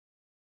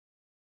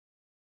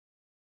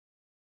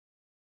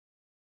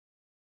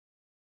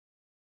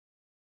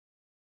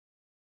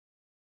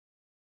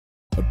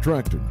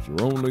Attractants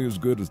are only as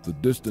good as the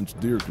distance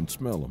deer can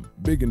smell them.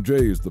 Big and J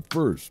is the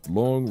first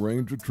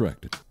long-range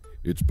attractant.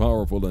 Its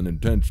powerful and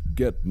intense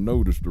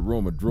get-noticed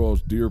aroma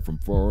draws deer from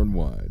far and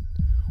wide.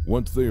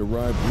 Once they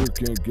arrive, deer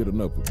can't get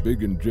enough of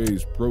Big and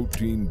J's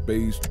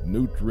protein-based,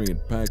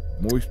 nutrient-packed,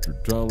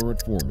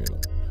 moisture-tolerant formula.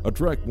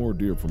 Attract more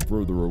deer from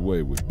further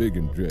away with Big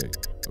and J.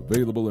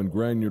 Available in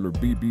granular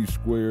BB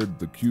squared,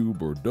 the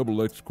cube, or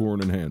XX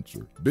corn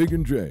enhancer. Big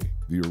and J.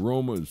 The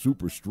aroma is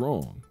super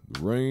strong. The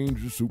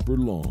range is super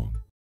long.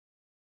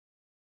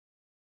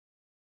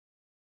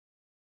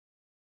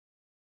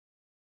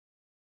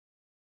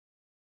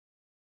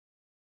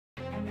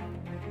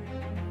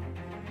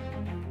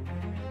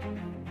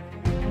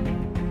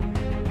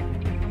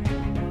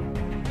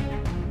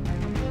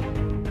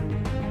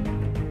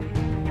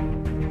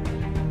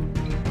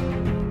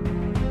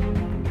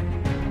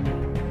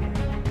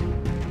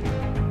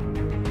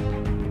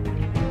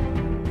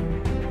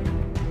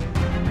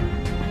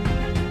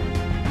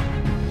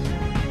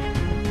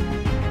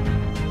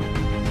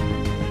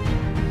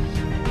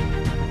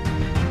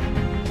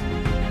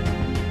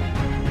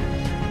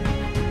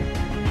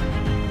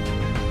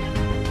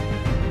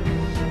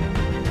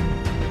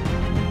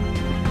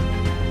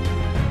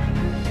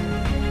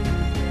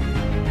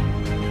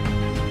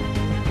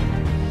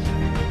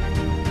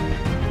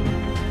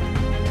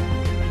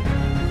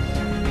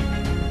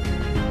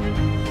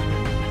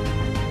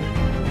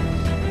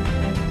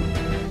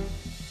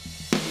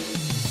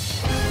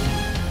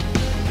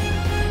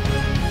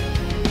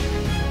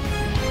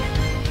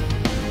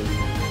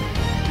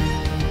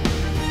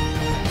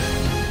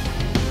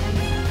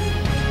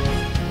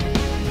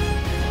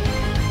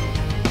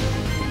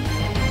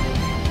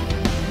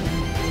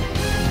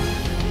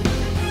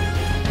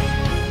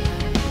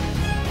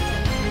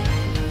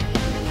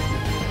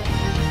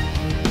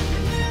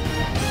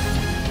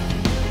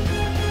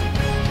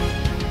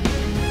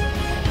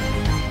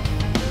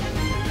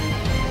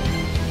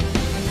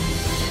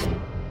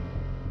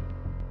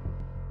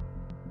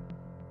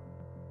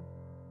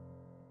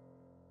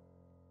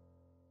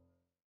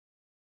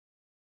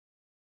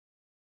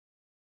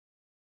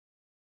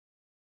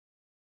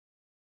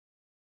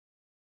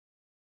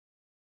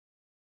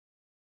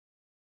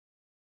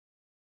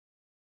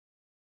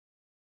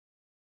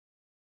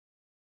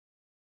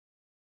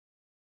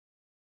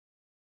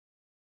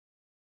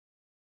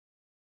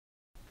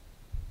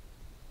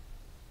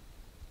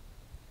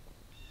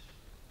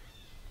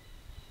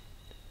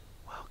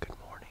 Good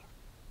morning.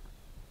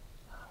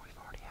 We've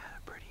already had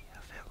a pretty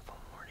eventful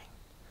morning.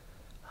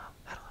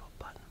 Had a little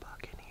button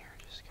buck in here,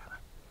 just kind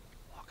of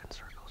walking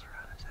circles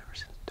around us ever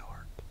since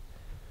dark.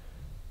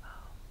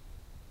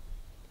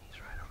 He's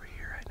right over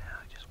here right now.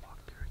 He just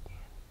walked through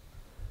again.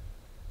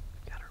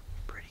 We've got a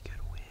pretty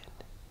good wind.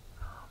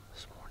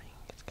 This morning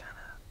it's kind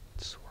of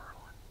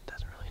swirling.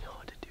 Doesn't really know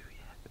what to do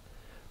yet.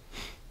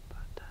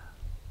 But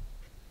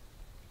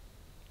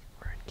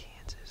we're in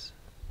Kansas.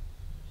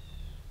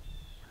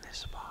 And this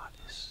spot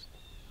is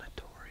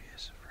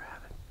notorious for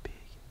having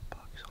big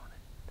bucks on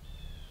it.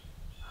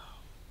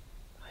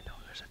 I know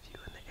there's a few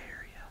in the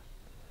area,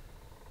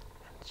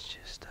 and it's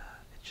just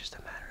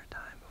a matter of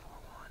time before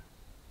one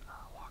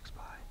walks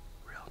by.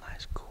 Real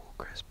nice, cool,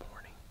 crisp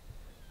morning.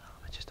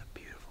 It's just a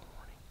beautiful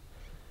morning.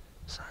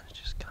 Sun's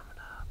just coming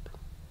up, and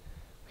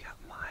we got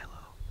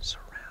Milo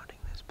surrounding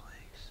this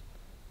place.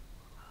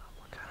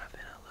 We're kind of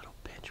in a little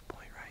pinch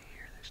point right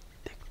here. There's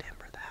thick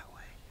timber that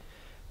way,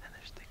 and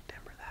there's thick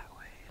timber that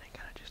way, and it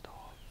kind of just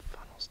all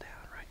funnels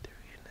down right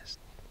through in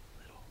this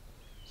little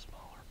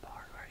smaller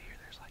part right here.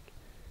 There's like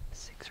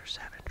 6 or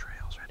 7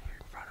 trails right here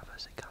in front of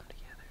us that come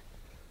together.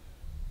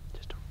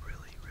 Just a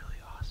really, really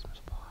awesome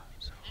spot.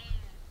 So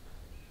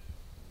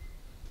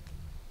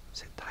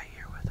sit tight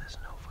here with us,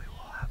 and hopefully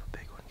we'll have a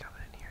big one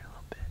coming in here in a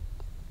little bit.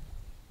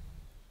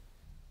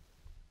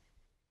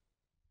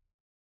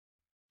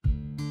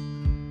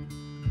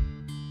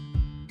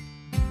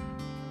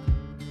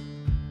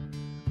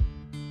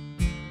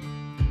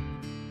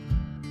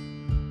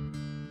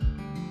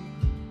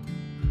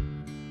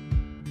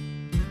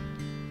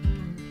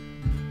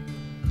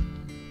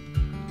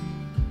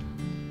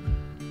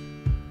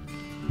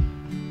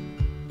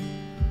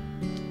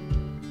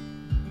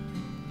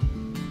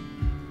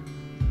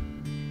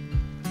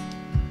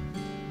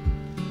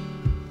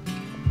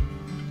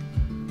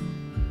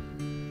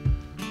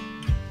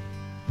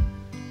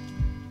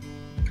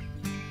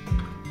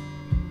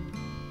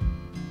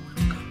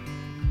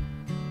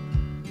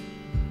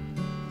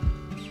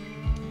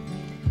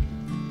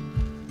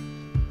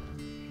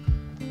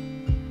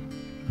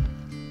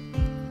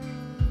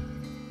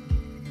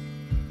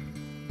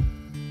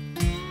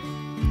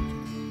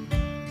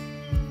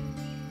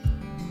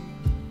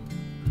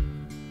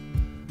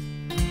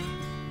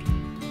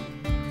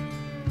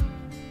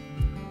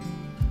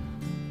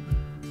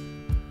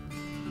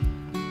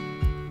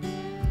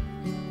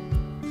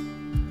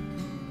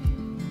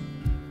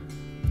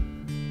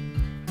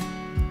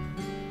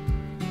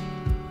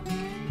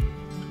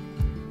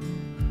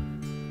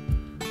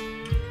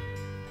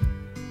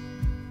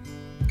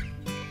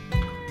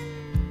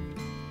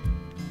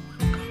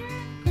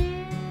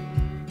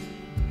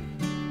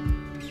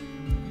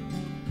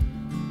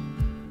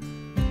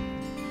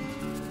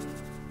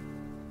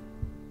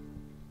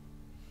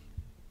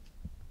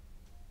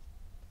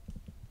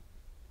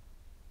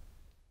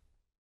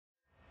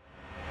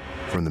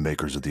 From the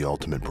makers of the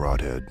ultimate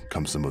broadhead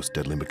comes the most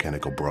deadly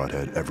mechanical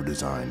broadhead ever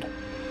designed.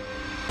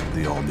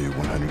 The all-new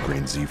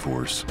 100-grain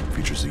Z-Force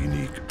features a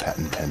unique,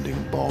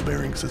 patent-pending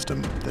ball-bearing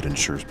system that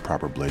ensures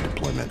proper blade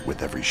deployment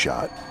with every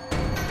shot.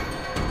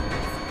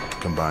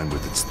 Combined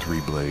with its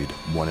 3-blade,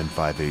 1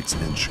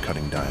 5/8 inch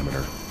cutting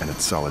diameter and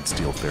its solid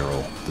steel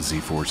ferrule, the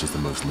Z-Force is the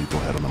most lethal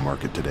head on the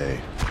market today.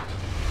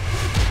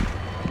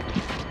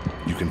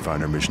 You can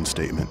find our mission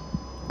statement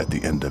at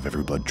the end of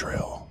every blood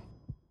trail.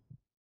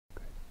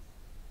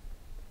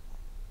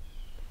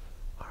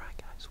 Alright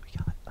guys, we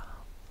got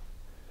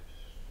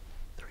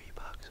 3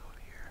 bucks over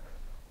here.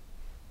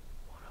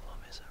 One of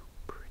them is a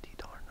pretty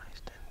darn nice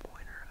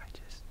 10-pointer.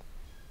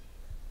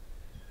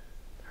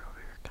 They're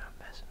over here kind of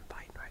messing,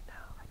 fighting right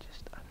now.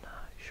 I'm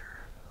not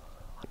sure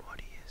on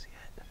what he is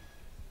yet.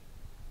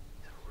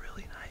 He's a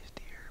really nice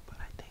deer, but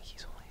I think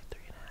he's only a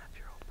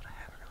 3.5-year-old, but I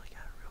haven't really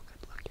got a real good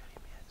look at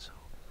him yet, so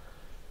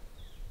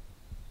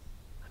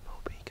I'm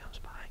hoping he comes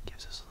by and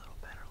gives us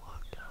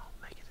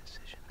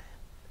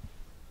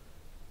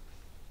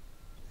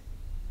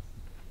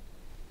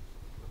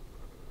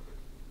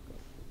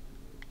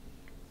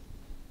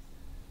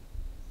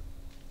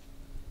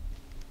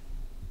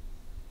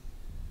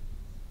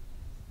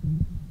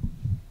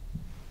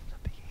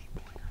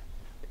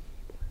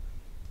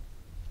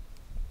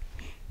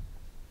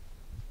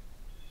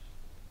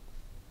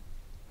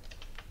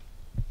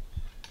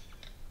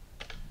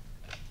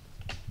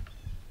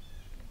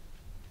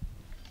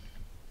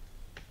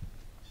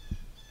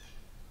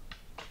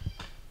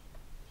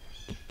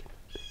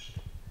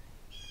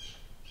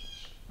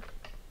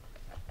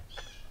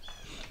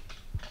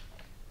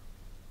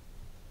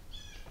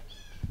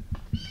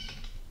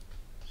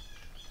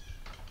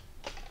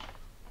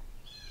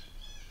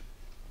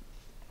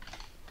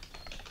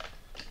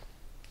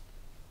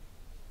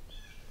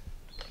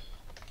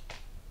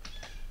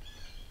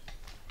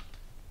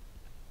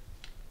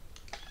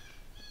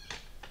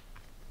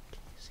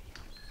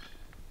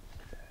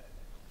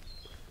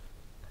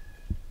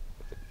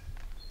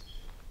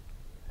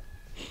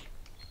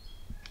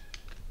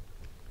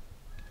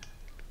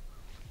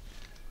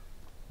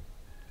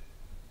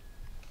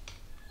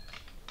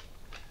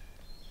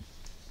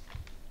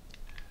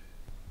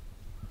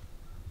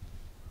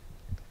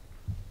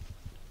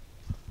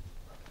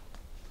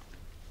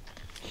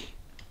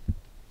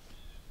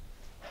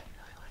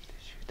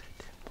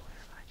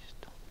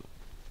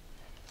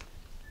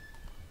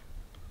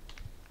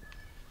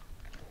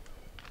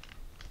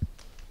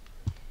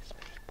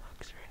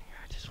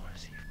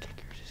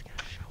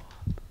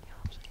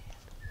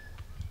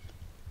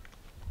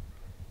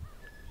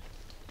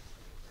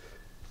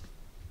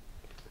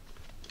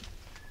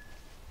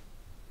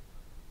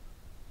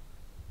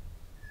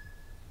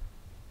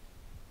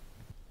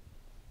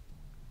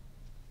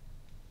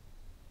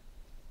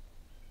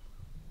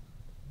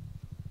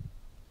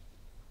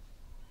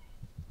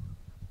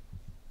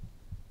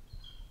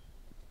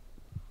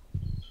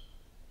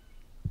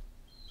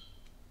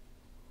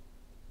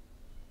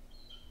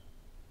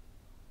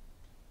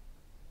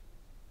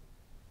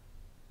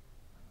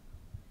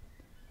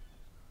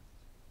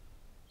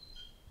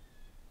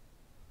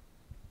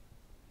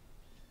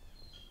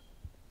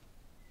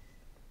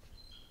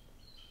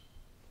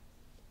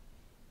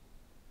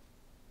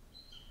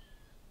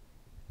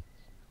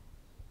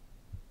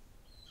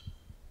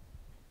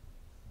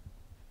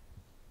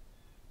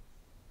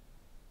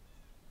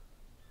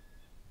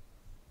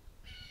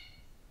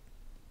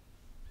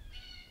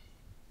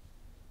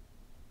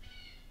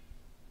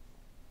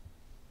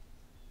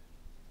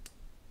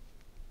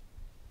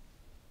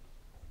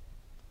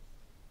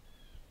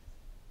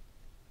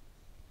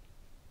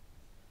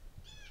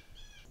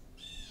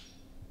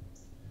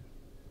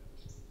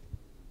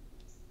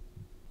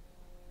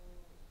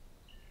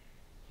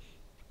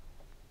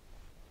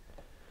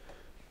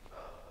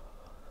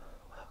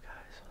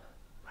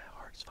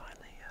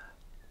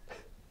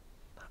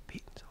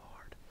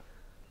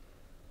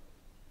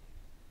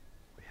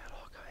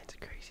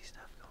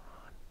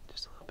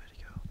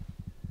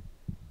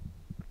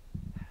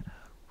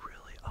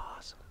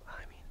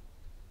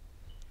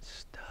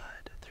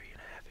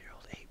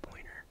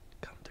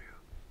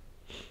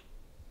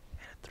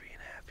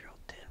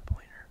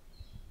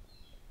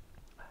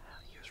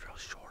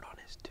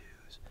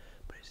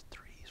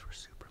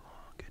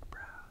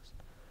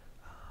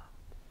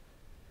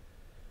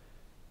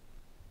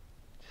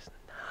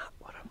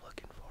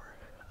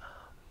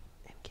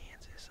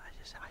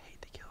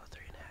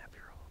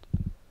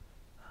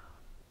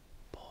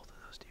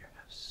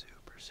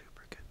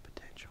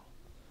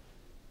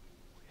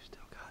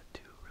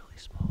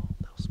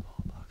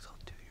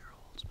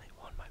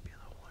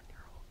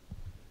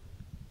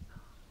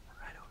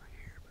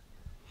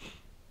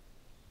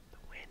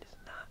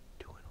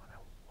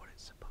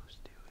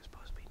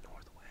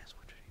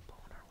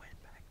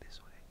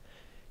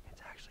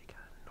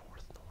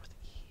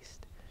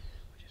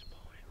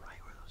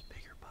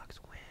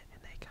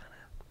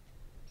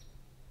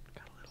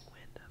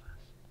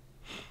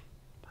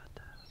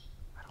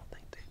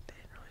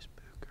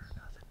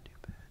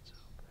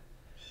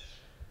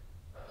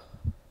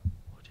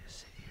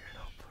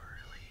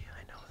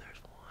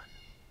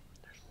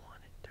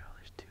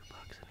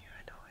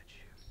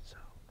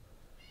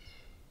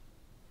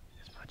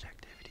much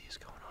activity is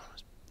going on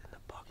was in the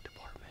buck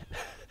department.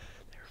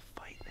 They're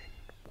fighting and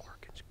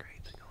working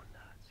scrapes and going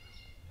nuts.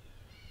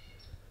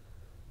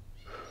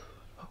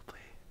 Hopefully,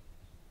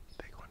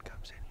 big one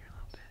comes in here a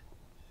little bit.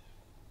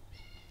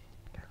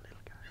 Got a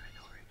little guy right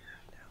over here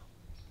right now.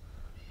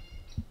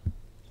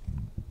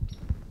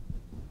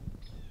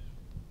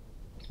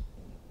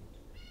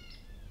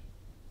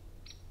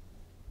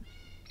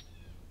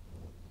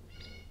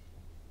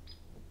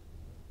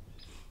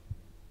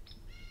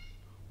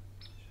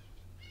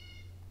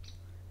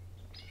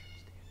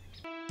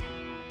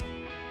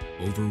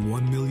 Over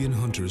 1 million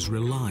hunters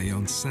rely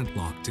on scent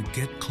lock to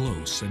get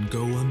close and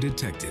go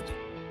undetected.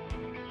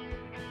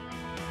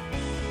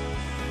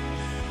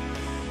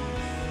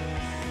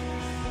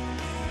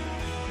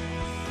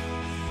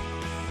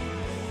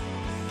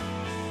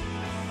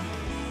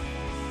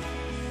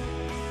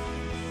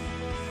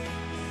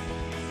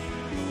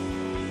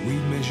 We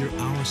measure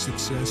our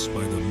success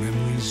by the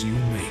memories you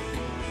make.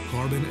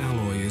 Carbon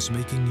alloy is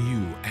making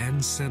you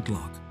and scent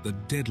lock the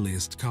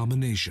deadliest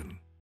combination.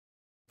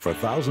 For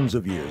thousands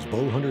of years,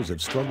 bow hunters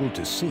have struggled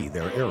to see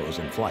their arrows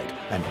in flight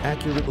and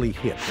accurately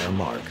hit their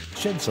mark.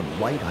 Shed some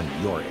light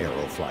on your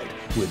arrow flight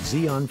with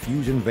Xeon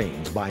Fusion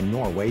Vanes by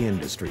Norway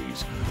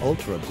Industries.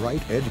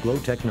 Ultra-bright edge glow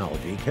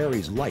technology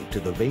carries light to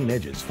the vane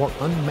edges for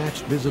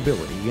unmatched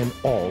visibility in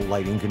all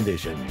lighting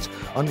conditions.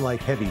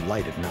 Unlike heavy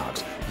lighted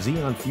nocks,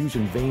 Xeon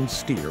Fusion Vanes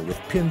steer with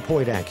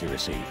pinpoint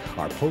accuracy,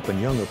 are Pope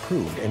 & Young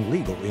approved and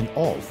legal in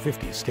all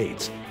 50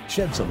 states.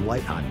 Shed some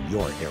light on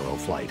your arrow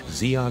flight.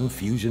 Xeon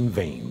Fusion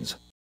Vanes.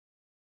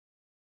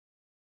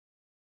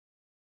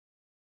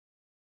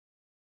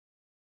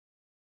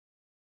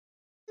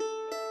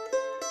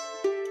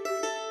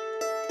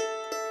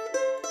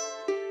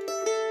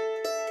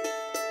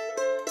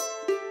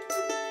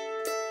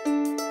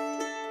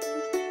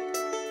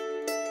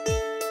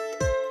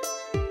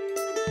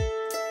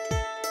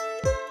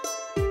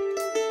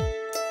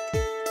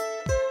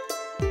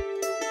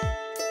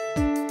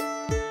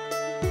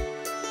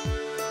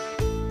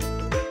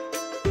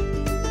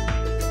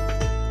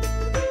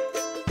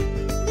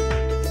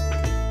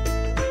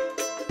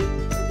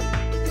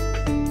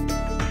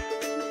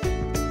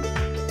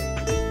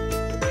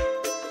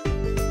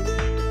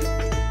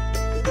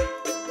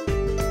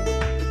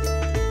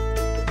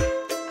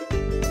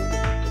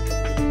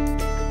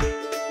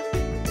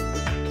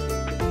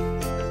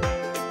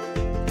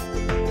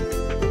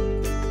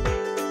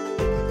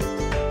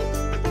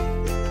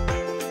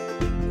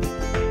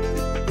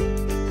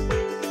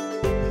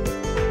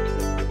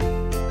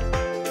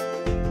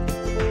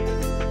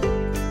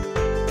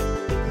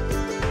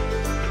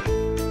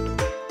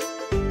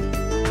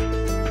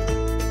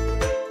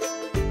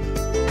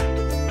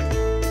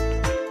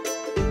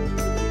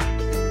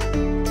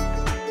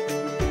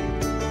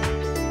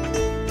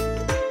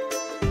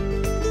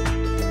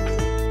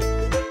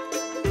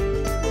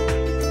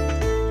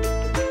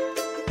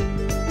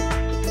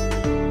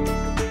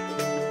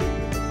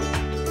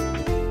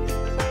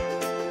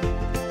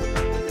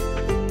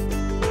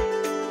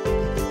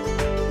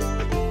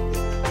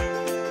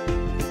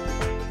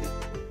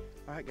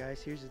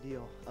 Here's the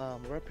deal.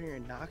 We're up here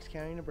in Knox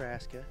County,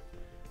 Nebraska,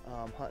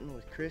 hunting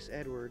with Chris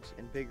Edwards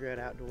and Big Red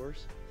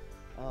Outdoors.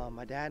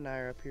 My dad and I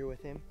are up here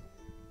with him.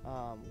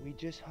 We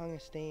just hung a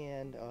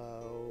stand,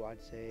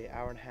 I'd say an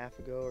hour and a half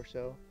ago or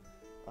so,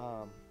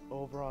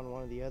 over on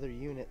one of the other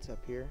units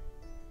up here.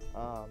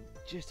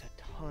 Just a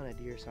ton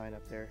of deer sign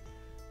up there.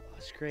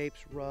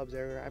 Scrapes, rubs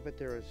everywhere. I bet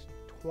there was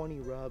 20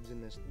 rubs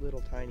in this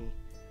little tiny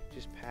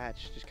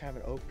patch, just kind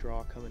of an oak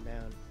draw coming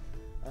down.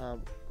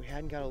 We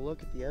hadn't got a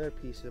look at the other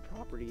piece of the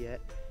property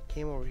yet.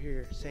 Came over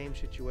here, same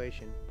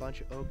situation. Bunch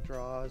of oak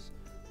draws,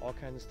 all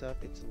kinds of stuff.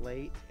 It's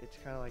late. It's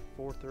kind of like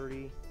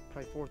 4:30,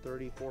 probably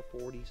 4:30,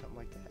 4:40, something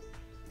like that.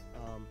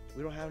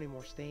 We don't have any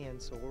more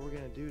stands, so what we're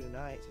gonna do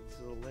tonight, since it's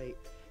a little late,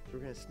 is we're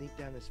gonna sneak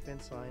down this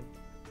fence line,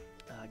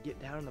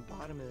 get down in the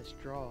bottom of this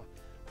draw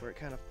where it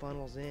kind of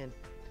funnels in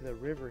to the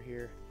river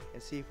here,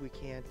 and see if we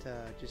can't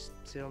just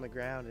sit on the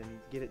ground and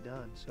get it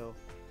done. So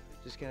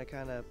just gonna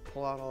kind of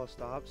pull out all the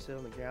stops, sit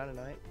on the ground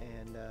tonight,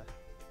 and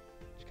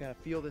just kind of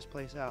feel this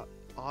place out.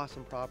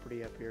 Awesome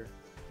property up here.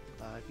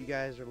 If you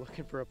guys are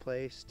looking for a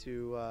place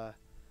to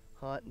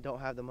hunt and don't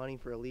have the money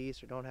for a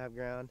lease or don't have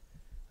ground,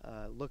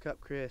 look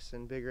up Chris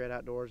and Big Red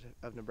Outdoors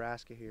of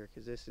Nebraska here,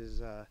 because this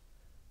is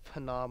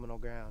phenomenal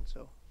ground.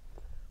 So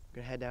we're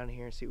gonna head down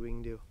here and see what we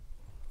can do.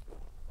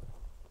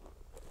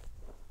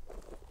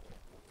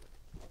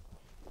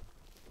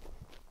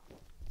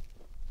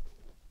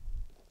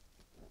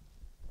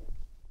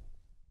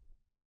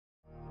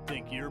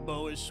 Think your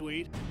bow is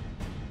sweet?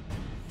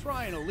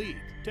 Try an Elite.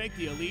 Take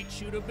the Elite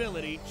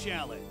Shootability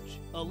Challenge.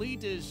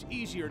 Elite is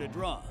easier to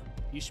draw.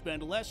 You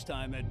spend less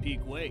time at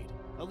peak weight.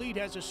 Elite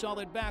has a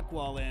solid back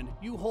wall and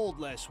you hold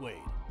less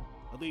weight.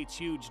 Elite's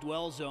huge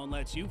dwell zone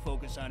lets you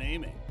focus on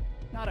aiming,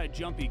 not a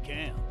jumpy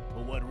cam.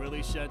 But what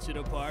really sets it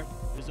apart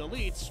is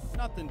Elite's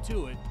nothing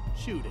to it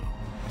shooting.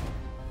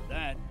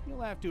 That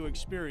you'll have to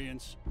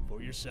experience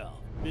for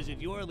yourself.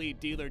 Visit your Elite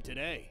dealer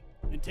today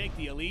and take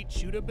the Elite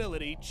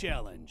Shootability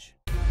Challenge.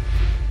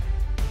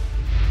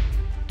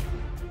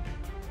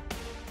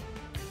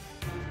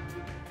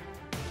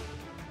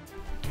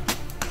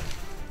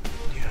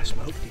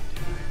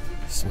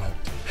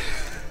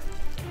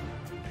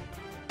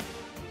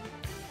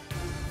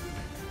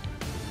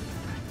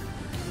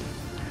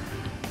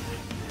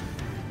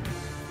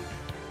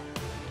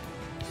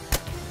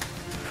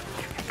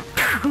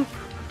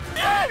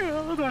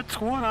 Yeah,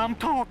 that's what I'm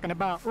talking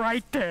about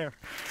right there.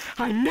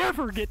 I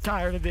never get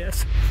tired of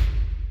this.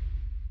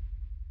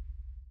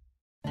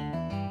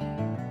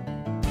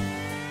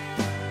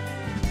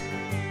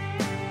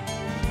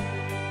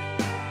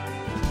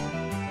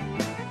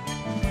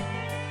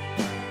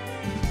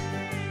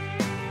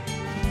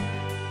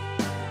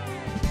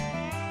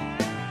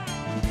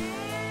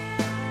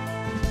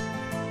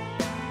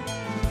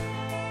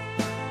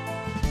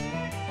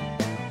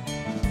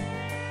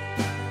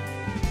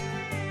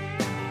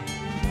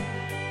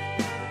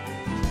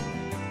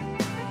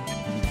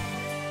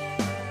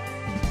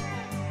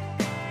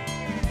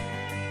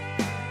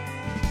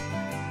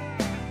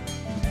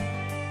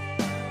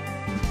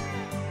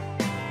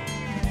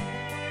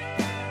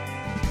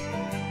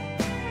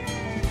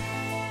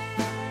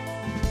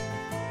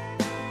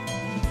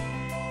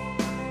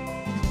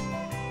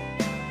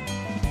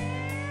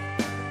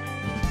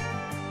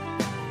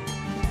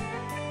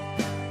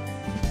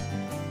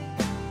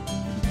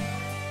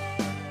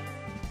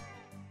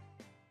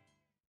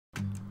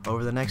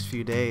 Over the next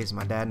few days,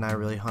 my dad and I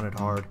really hunted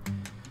hard.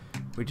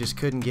 We just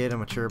couldn't get a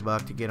mature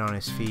buck to get on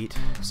his feet.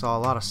 Saw a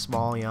lot of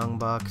small young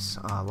bucks,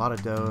 a lot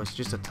of does,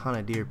 just a ton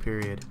of deer,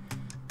 period.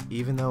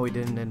 Even though we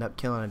didn't end up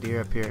killing a deer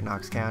up here at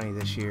Knox County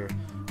this year,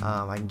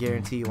 I can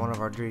guarantee you one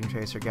of our Dream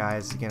Chaser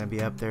guys is going to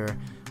be up there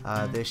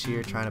this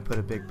year trying to put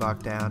a big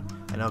buck down.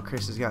 I know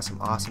Chris has got some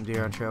awesome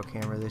deer on trail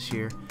camera this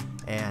year,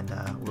 and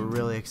we're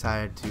really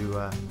excited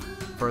to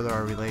further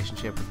our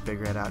relationship with Big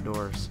Red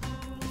Outdoors.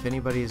 If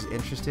anybody is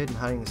interested in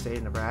hunting the state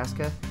of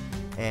Nebraska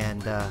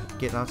and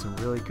getting on some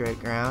really great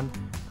ground,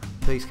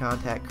 please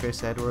contact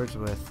Chris Edwards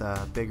with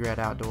Big Red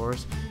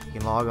Outdoors. You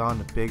can log on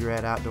to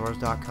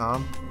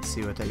bigredoutdoors.com and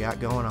see what they got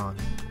going on.